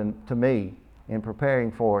difficult to me in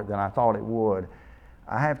preparing for it than I thought it would,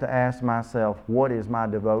 I have to ask myself, what is my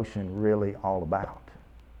devotion really all about?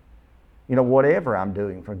 You know, whatever I'm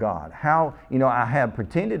doing for God. How, you know, I have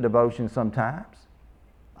pretended devotion sometimes.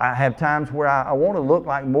 I have times where I want to look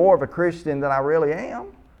like more of a Christian than I really am,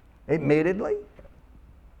 admittedly.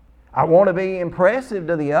 I want to be impressive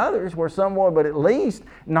to the others where someone, but at least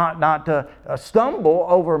not to stumble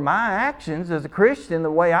over my actions as a Christian the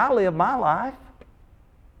way I live my life.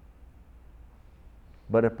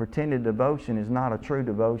 But a pretended devotion is not a true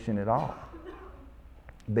devotion at all.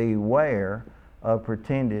 Beware of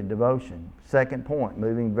pretended devotion. Second point,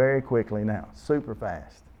 moving very quickly now, super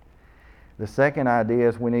fast. The second idea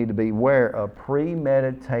is we need to beware of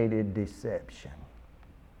premeditated deception.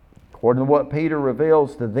 According to what Peter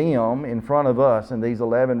reveals to them in front of us in these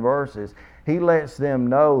 11 verses, he lets them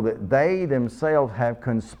know that they themselves have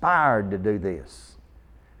conspired to do this.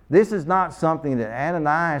 This is not something that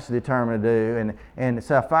Ananias determined to do and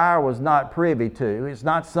Sapphira was not privy to. It's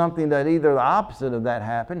not something that either the opposite of that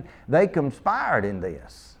happened. They conspired in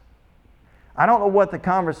this. I don't know what the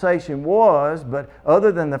conversation was, but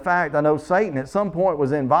other than the fact I know Satan at some point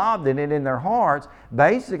was involved in it in their hearts,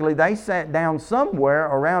 basically they sat down somewhere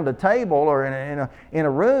around a table or in a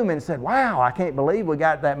room and said, wow, I can't believe we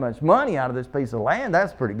got that much money out of this piece of land.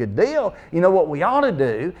 That's a pretty good deal. You know what we ought to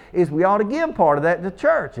do is we ought to give part of that to the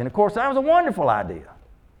church. And of course that was a wonderful idea.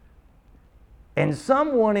 And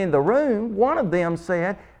someone in the room, one of them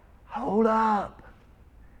said, hold up.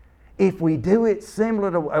 If we do it similar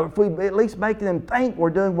to, or if we at least make them think we're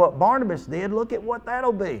doing what Barnabas did, look at what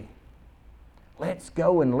that'll be. Let's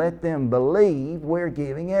go and let them believe we're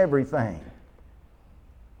giving everything.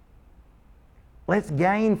 Let's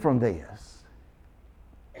gain from this.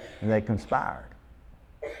 And they conspired.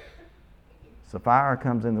 Sapphira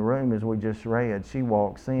comes in the room as we just read. She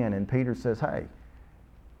walks in and Peter says, hey,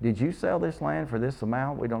 did you sell this land for this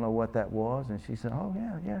amount? We don't know what that was. And she said, oh,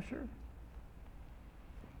 yeah, sure.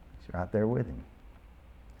 She's right there with him.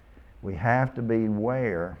 We have to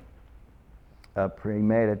beware of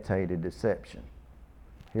premeditated deception.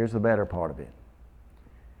 Here's the better part of it.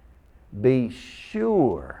 Be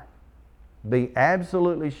sure, be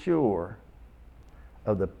absolutely sure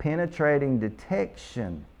of the penetrating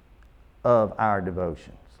detection of our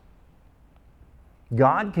devotions.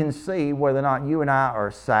 God can see whether or not you and I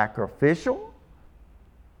are sacrificial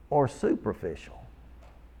or superficial.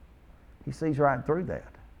 He sees right through that.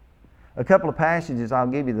 A couple of passages, I'll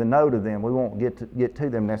give you the note of them. We won't get to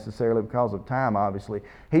them necessarily because of time, obviously.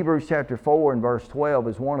 Hebrews chapter 4 and verse 12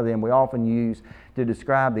 is one of them we often use to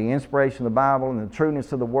describe the inspiration of the Bible and the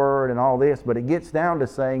trueness of the Word and all this. But it gets down to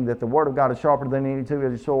saying that the Word of God is sharper than any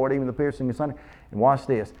two-edged sword, even the piercing asunder. And watch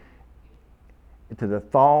this. To the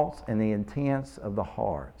thoughts and the intents of the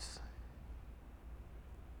hearts.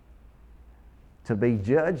 To be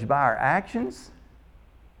judged by our actions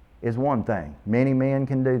is one thing. Many men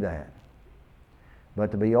can do that.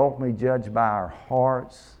 But to be ultimately judged by our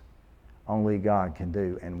hearts, only God can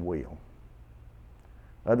do and will.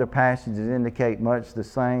 Other passages indicate much the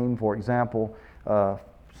same. For example,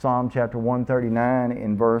 Psalm chapter 139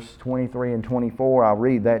 in verse 23 and 24. I'll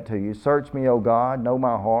read that to you. Search me, O God, know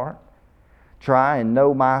my heart. Try and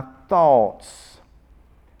know my thoughts,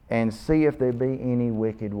 and see if there be any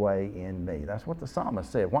wicked way in me. That's what the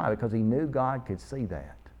psalmist said. Why? Because he knew God could see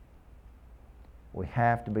that. We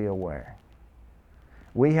have to be aware.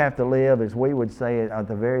 We have to live, as we would say, at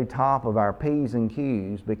the very top of our P's and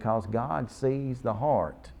Q's, because God sees the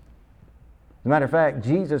heart. As a matter of fact,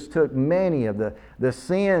 Jesus took many of the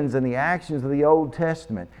sins and the actions of the Old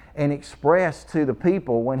Testament and expressed to the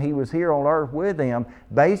people when he was here on earth with them,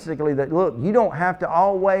 basically that, look, you don't have to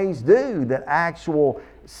always do the actual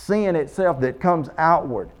sin itself that comes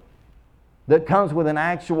outward, that comes with an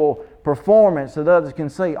actual performance that others can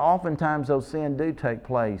see. Oftentimes those sins do take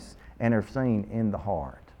place and are seen in the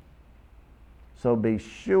heart. So be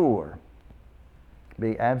sure,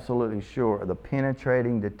 be absolutely sure of the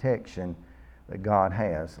penetrating detection that God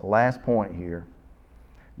has. Last point here.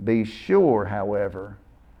 Be sure, however,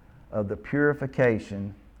 of the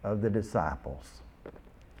purification of the disciples.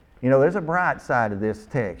 You know, there's a bright side of this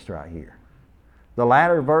text right here. The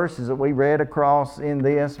latter verses that we read across in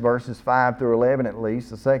this, verses 5 through 11 at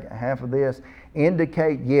least, the second half of this,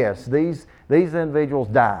 indicate, yes, these individuals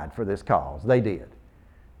died for this cause. They did.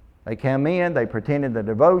 They came in, they pretended the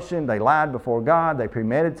devotion, they lied before God, they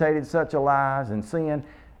premeditated such a lies and sin,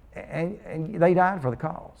 and they died for the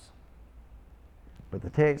cause. But the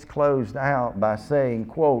text closed out by saying,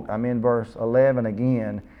 quote, I'm in verse 11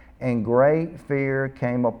 again, and great fear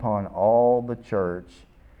came upon all the church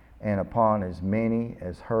and upon as many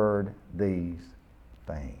as heard these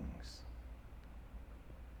things.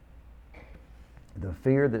 The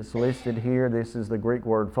fear that's listed here, this is the Greek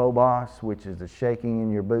word phobos, which is the shaking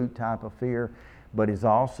in your boot type of fear, but is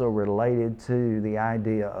also related to the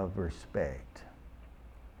idea of respect.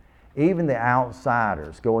 Even the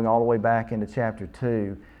outsiders, going all the way back into chapter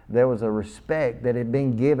 2, there was a respect that had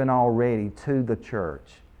been given already to the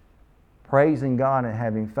church. Praising God and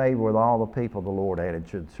having favor with all the people the Lord added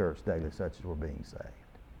to the church daily, such as were being saved.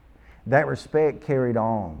 That respect carried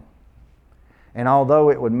on. And although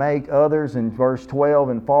it would make others in verse 12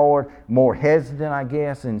 and forward more hesitant, I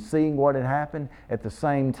guess, in seeing what had happened, at the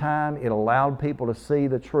same time, it allowed people to see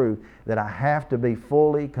the truth that I have to be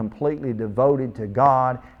fully, completely devoted to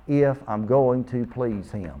God if I'm going to please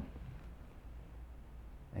Him.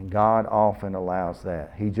 And God often allows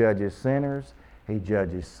that. He judges sinners, He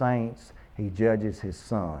judges saints, He judges His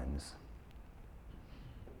sons.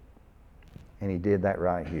 And He did that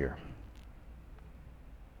right here.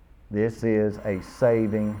 This is a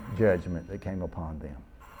saving judgment that came upon them.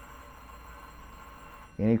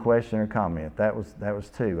 Any question or comment? That was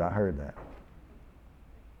 2. I heard that.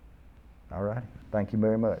 All right. Thank you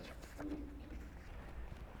very much.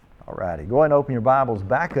 All righty. Go ahead and open your Bibles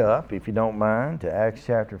back up, if you don't mind, to Acts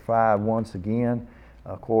chapter 5 once again.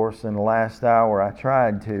 Of course, in the last hour, I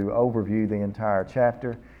tried to overview the entire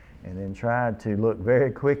chapter and then tried to look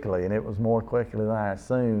very quickly, and it was more quickly than I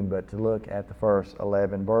assumed, but to look at the first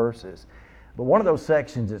 11 verses. But one of those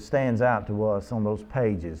sections that stands out to us on those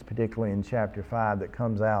pages, particularly in chapter 5, that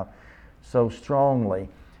comes out so strongly,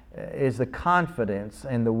 is the confidence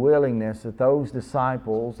and the willingness that those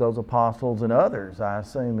disciples, those apostles, and others, I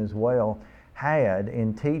assume as well, had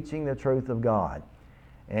in teaching the truth of God.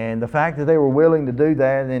 And the fact that they were willing to do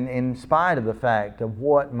that in spite of the fact of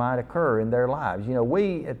what might occur in their lives. You know,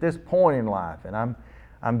 we, at this point in life, and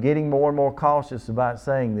I'm getting more and more cautious about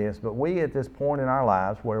saying this, but we at this point in our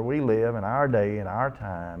lives where we live in our day, in our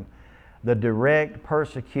time, the direct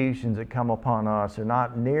persecutions that come upon us are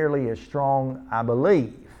not nearly as strong, I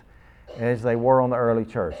believe, as they were on the early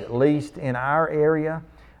church. At least in our area,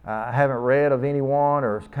 I haven't read of anyone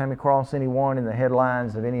or come across anyone in the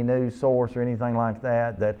headlines of any news source or anything like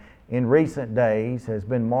that that in recent days has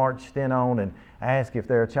been marched in on and asked if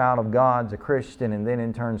they're a child of God's a Christian and then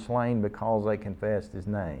in turn slain because they confessed His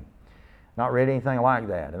name. Not read anything like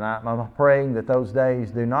that. And I'm praying that those days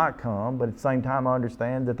do not come, but at the same time I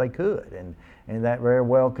understand that they could. And that very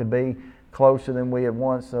well could be closer than we have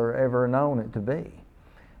once or ever known it to be.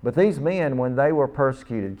 But these men, when they were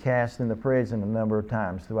persecuted, cast into prison a number of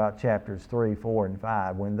times throughout chapters 3, 4, and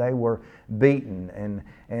 5, when they were beaten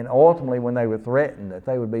and ultimately when they were threatened that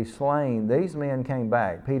they would be slain, these men came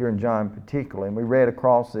back, Peter and John particularly. And we read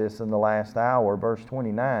across this in the last hour, verse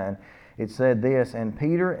 29. It said this, "And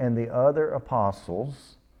Peter and the other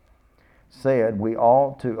apostles said, we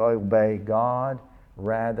ought to obey God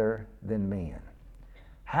rather than men."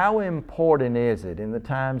 How important is it in the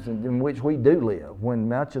times in which we do live, when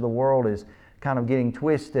much of the world is kind of getting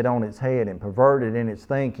twisted on its head and perverted in its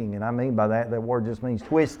thinking, and I mean by that word just means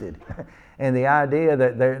twisted, and the idea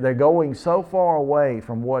that they're going so far away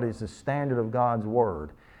from what is the standard of God's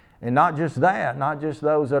Word. And not just that, not just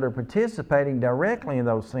those that are participating directly in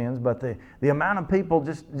those sins, but the amount of people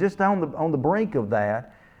just on the brink of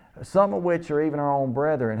that, some of which are even our own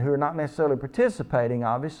brethren who are not necessarily participating.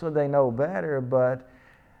 Obviously they know better, but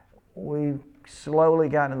we've slowly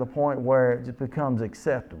gotten to the point where it just becomes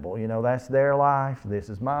acceptable. You know, that's their life, this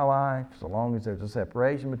is my life. So long as there's a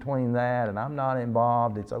separation between that and I'm not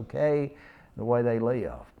involved, it's okay the way they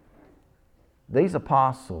live. These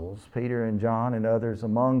apostles, Peter and John and others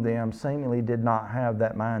among them, seemingly did not have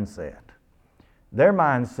that mindset. Their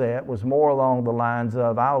mindset was more along the lines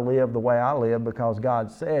of, I'll live the way I live because God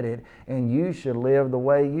said it, and you should live the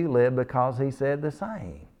way you live because He said the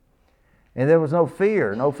same. And there was no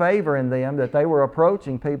fear, no favor in them that they were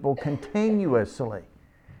approaching people continuously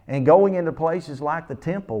and going into places like the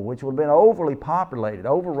temple, which would have been overly populated,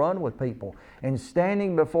 overrun with people, and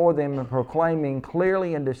standing before them and proclaiming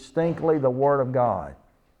clearly and distinctly the Word of God.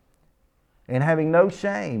 And having no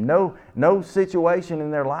shame, no situation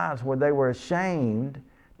in their lives where they were ashamed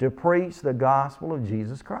to preach the gospel of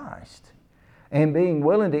Jesus Christ. And being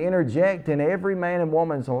willing to interject in every man and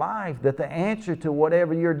woman's life that the answer to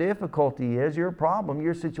whatever your difficulty is, your problem,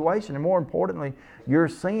 your situation, and more importantly, your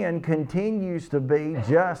sin continues to be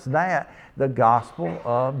just that, the gospel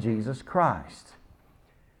of Jesus Christ.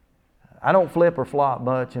 I don't flip or flop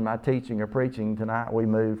much in my teaching or preaching. Tonight we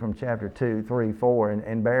move from chapter 2, 3, 4,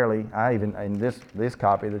 and barely, in this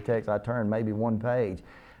copy of the text, I turned maybe one page.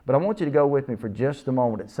 But I want you to go with me for just a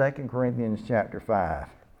moment at 2 Corinthians chapter 5.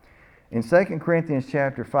 In 2 Corinthians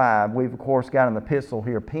chapter 5, we've of course got an epistle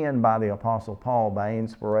here penned by the Apostle Paul by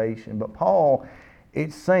inspiration. But Paul,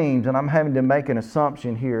 it seems, and I'm having to make an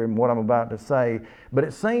assumption here in what I'm about to say, but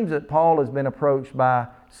it seems that Paul has been approached by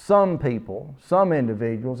some people, some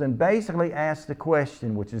individuals, and basically asked the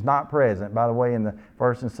question, which is not present. By the way, in the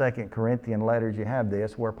 1st and 2nd Corinthian letters you have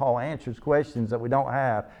this, where Paul answers questions that we don't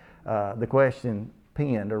have the question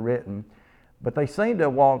penned or written. But they seem to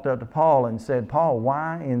have walked up to Paul and said, Paul,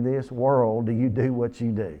 why in this world do you do what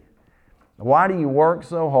you do? Why do you work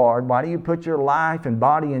so hard? Why do you put your life and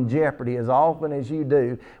body in jeopardy as often as you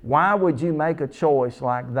do? Why would you make a choice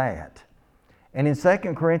like that? And in 2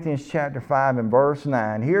 Corinthians chapter 5 and verse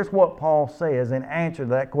 9, here's what Paul says in answer to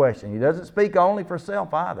that question. He doesn't speak only for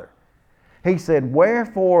self either. He said,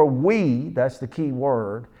 wherefore we, that's the key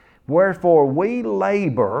word, wherefore we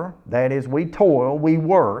labor, that is we toil, we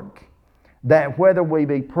work, that whether we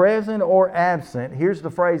be present or absent, here's the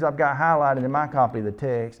phrase I've got highlighted in my copy of the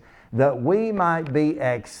text, that we might be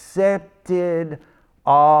accepted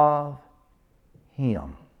of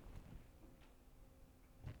Him.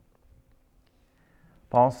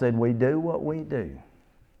 Paul said we do what we do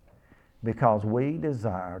because we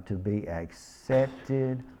desire to be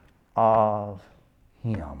accepted of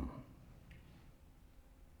Him.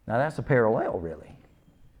 Now that's a parallel really.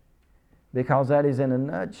 Because that is, in a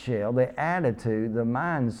nutshell, the attitude, the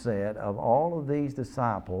mindset of all of these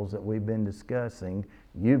disciples that we've been discussing,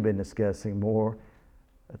 you've been discussing more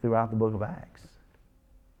throughout the book of Acts.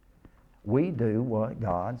 We do what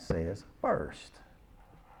God says first.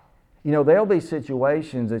 You know, there'll be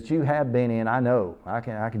situations that you have been in, I know. I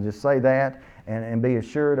can just say that and be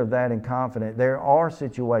assured of that and confident. There are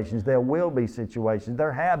situations, there will be situations,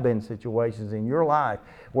 there have been situations in your life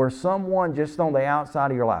where someone just on the outside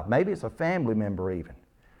of your life, maybe it's a family member even,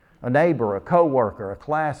 a neighbor, a co-worker, a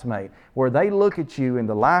classmate, where they look at you in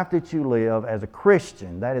the life that you live as a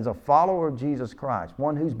Christian, that is a follower of Jesus Christ,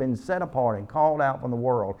 one who's been set apart and called out from the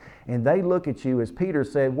world, and they look at you, as Peter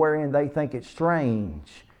said, wherein they think it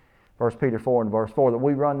strange, 1 Peter 4 and verse 4, that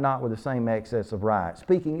we run not with the same excess of right,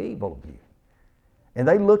 speaking evil of you. And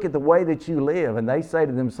they look at the way that you live and they say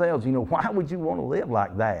to themselves, why would you want to live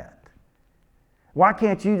like that? Why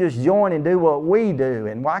can't you just join and do what we do?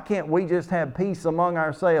 And why can't we just have peace among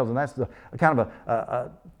ourselves? And that's the kind of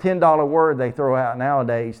a $10 word they throw out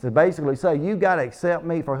nowadays to basically say, you got to accept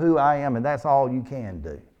me for who I am, and that's all you can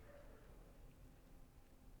do.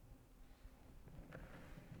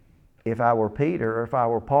 If I were Peter or if I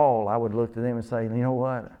were Paul, I would look to them and say, you know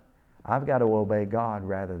what? I've got to obey God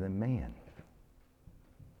rather than men.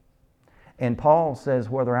 And Paul says,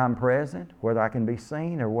 whether I'm present, whether I can be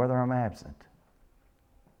seen, or whether I'm absent,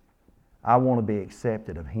 I want to be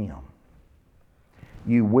accepted of Him.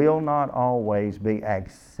 You will not always be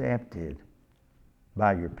accepted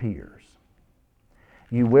by your peers.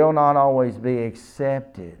 You will not always be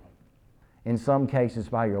accepted, in some cases,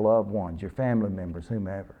 by your loved ones, your family members,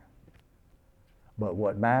 whomever. But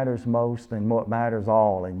what matters most and what matters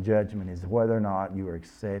all in judgment is whether or not you are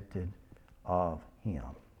accepted of Him.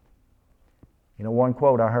 One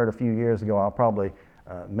quote I heard a few years ago, I'll probably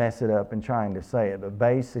mess it up in trying to say it, but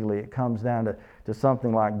basically it comes down to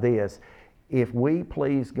something like this. If we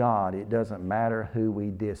please God, it doesn't matter who we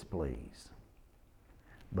displease.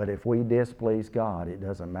 But if we displease God, it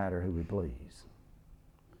doesn't matter who we please.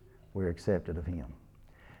 We're accepted of Him.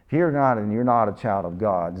 If you're not and you're not a child of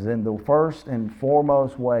God, then the first and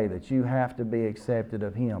foremost way that you have to be accepted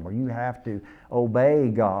of Him, or you have to obey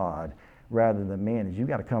God rather than men, is you've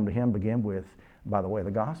got to come to Him, begin with, by the way of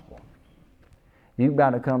the gospel. You've got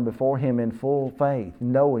to come before Him in full faith,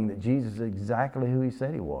 knowing that Jesus is exactly who He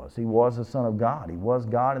said He was. He was the Son of God. He was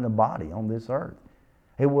God in the body on this earth.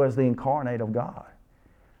 He was the incarnate of God.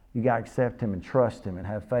 You've got to accept Him and trust Him and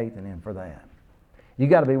have faith in Him for that. You've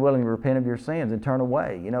got to be willing to repent of your sins and turn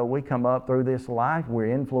away. We come up through this life, we're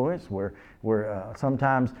influenced, we're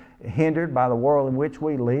sometimes hindered by the world in which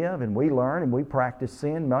we live, and we learn and we practice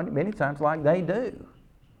sin many times like they do.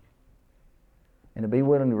 And to be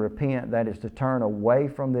willing to repent, that is to turn away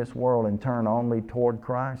from this world and turn only toward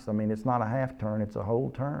Christ. It's not a half turn, it's a whole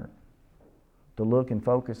turn. To look and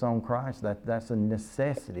focus on Christ, that's a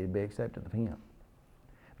necessity to be accepted of Him.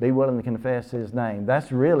 Be willing to confess His name.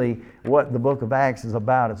 That's really what the book of Acts is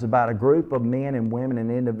about. It's about a group of men and women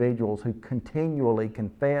and individuals who continually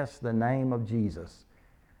confess the name of Jesus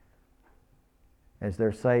as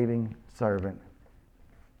their saving servant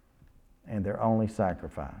and their only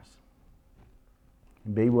sacrifice.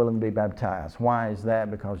 Be willing to be baptized. Why is that?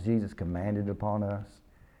 Because Jesus commanded upon us.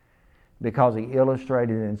 Because He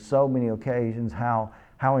illustrated in so many occasions how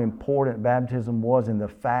important baptism was, in the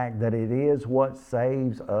fact that it is what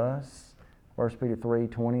saves us. 1 Peter 3,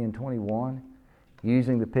 20 and 21.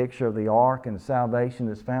 Using the picture of the ark and the salvation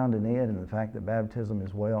that's found in it, and the fact that baptism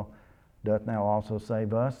as well doth now also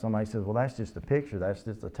save us. Somebody says, well, that's just a picture. That's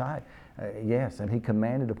just a type. Yes, and He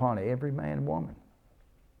commanded upon every man and woman.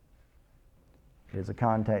 It is a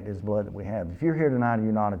contact, His blood that we have. If you're here tonight and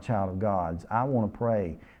you're not a child of God's, I want to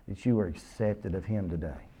pray that you are accepted of Him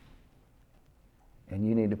today. And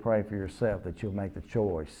you need to pray for yourself that you'll make the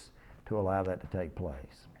choice to allow that to take place.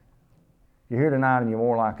 If you're here tonight and you're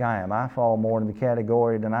more like I am, I fall more in the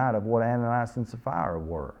category tonight of what Ananias and Sapphira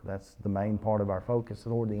were. That's the main part of our focus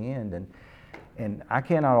toward the end. And I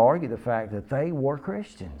cannot argue the fact that they were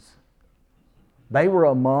Christians. They were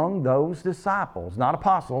among those disciples, not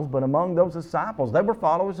apostles, but among those disciples. They were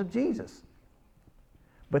followers of Jesus.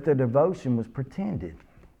 But their devotion was pretended.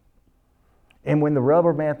 And when the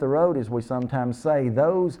rubber met the road, as we sometimes say,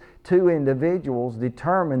 those two individuals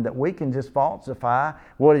determined that we can just falsify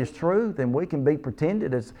what is truth, and we can be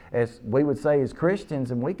pretended as we would say as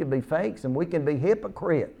Christians, and we can be fakes, and we can be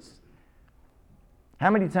hypocrites. How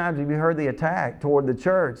many times have you heard the attack toward the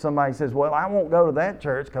church? Somebody says, well, I won't go to that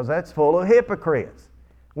church because that's full of hypocrites.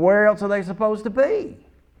 Where else are they supposed to be?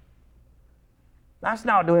 That's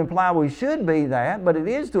not to imply we should be that, but it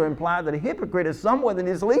is to imply that a hypocrite is someone that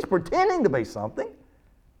is at least pretending to be something.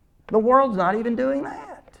 The world's not even doing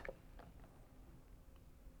that.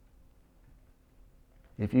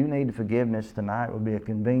 If you need forgiveness tonight, would be a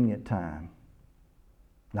convenient time.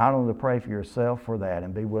 Not only to pray for yourself for that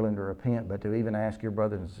and be willing to repent, but to even ask your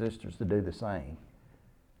brothers and sisters to do the same.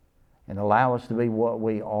 And allow us to be what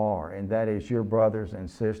we are, and that is your brothers and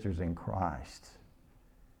sisters in Christ,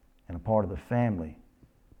 and a part of the family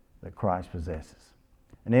that Christ possesses.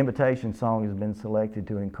 An invitation song has been selected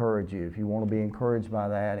to encourage you. If you want to be encouraged by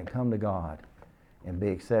that and come to God and be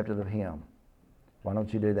accepted of Him. Why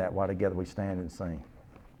don't you do that while together we stand and sing?